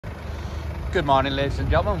Good morning, ladies and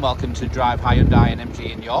gentlemen. Welcome to Drive Hyundai and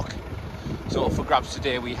MG in York. So for grabs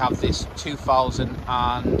today we have this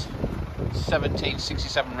 2017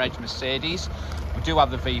 67 reg Mercedes. We do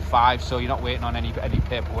have the V5, so you're not waiting on any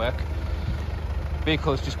paperwork.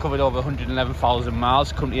 Vehicle has just covered over 111,000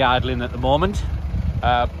 miles, currently idling at the moment.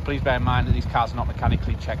 Please bear in mind that these cars are not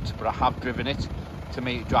mechanically checked, but I have driven it. To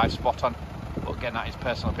me it drives spot on, but again that is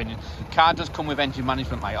personal opinion. Car does come with engine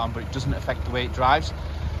management light on, but it doesn't affect the way it drives.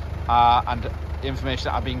 And the information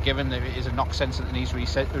that I've been given, there is a knock sensor that needs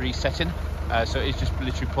resetting, so it's just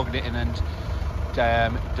literally plugging it in and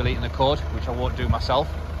deleting the code, which I won't do myself,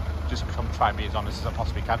 just because I'm trying to be as honest as I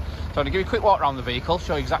possibly can. So I'm going to give you a quick walk around the vehicle,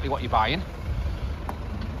 show you exactly what you're buying.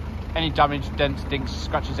 Any damage, dents, dinks,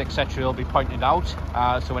 scratches, etc. will be pointed out,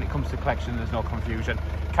 so when it comes to collection there's no confusion.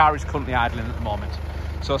 The car is currently idling at the moment.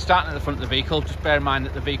 So starting at the front of the vehicle, just bear in mind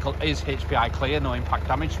that the vehicle is HPI clear, no impact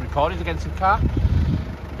damage recorded against the car.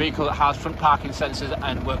 Vehicle that has front parking sensors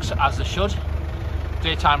and works as they should.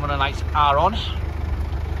 Daytime running lights are on.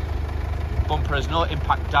 Bumper has no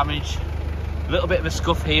impact damage. A little bit of a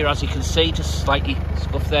scuff here, as you can see, just slightly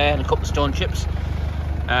scuff there, and a couple of stone chips.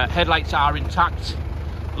 Headlights are intact.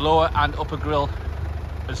 Lower and upper grille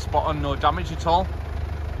is spot on, no damage at all.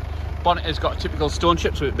 Bonnet has got typical stone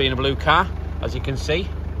chips with it being a blue car, as you can see,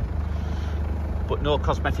 but no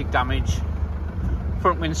cosmetic damage.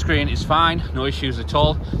 Front windscreen is fine, no issues at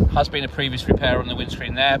all. Has been a previous repair on the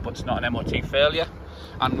windscreen there, but it's not an MOT failure,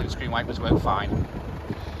 and windscreen wipers work fine.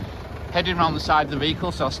 Heading around the side of the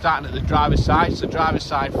vehicle, so starting at the driver's side, so driver's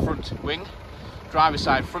side front wing, driver's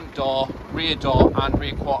side front door, rear door and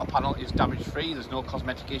rear quarter panel is damage free, there's no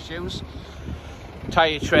cosmetic issues.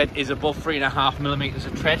 Tyre tread is above 3.5mm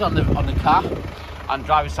of tread on the car, and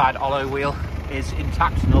driver's side alloy wheel is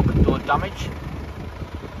intact, no damage.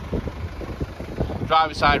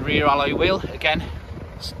 Driver's side rear alloy wheel, again,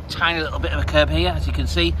 it's a tiny little bit of a curb here, as you can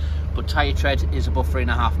see, but tyre tread is above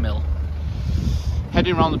 3.5mm.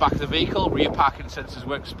 Heading around the back of the vehicle, rear parking sensors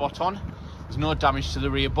work spot on. There's no damage to the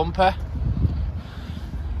rear bumper.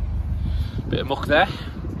 Bit of muck there.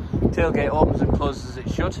 Tailgate opens and closes as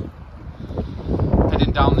it should.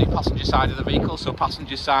 Heading down the passenger side of the vehicle, so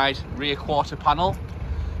passenger side rear quarter panel,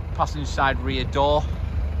 passenger side rear door.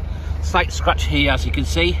 Slight scratch here, as you can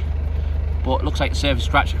see, but it looks like a surface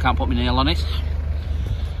scratch, I can't put my nail on it.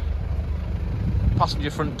 Passenger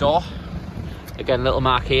front door, again little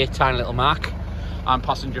mark here, tiny little mark, and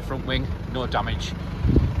passenger front wing, no damage.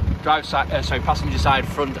 Passenger side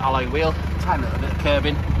front alloy wheel, tiny little bit of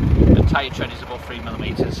curbing, and tyre tread is above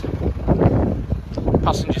 3mm.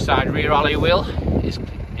 Passenger side rear alloy wheel is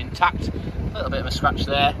intact, a little bit of a scratch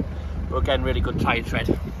there, but again really good tyre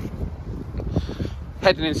tread.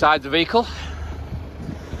 Heading inside the vehicle.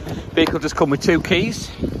 Vehicle just come with 2 keys.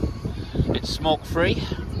 It's smoke free.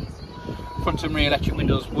 Front and rear electric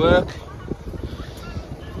windows work.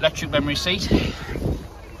 Electric memory seat.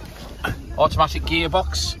 Automatic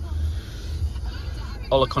gearbox.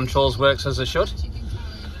 All the controls works as they should.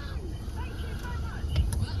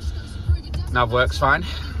 Nav works fine.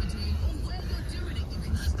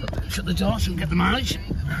 Shut the door so we can get the mileage.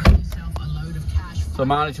 So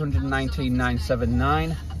mileage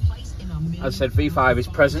 119,979. As I said, V5 is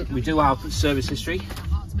present. We do have service history,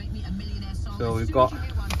 so we've got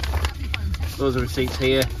those are receipts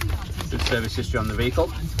here with service history on the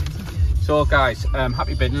vehicle. So guys,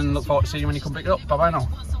 happy bidding and look forward to seeing you when you come pick it up. Bye bye now.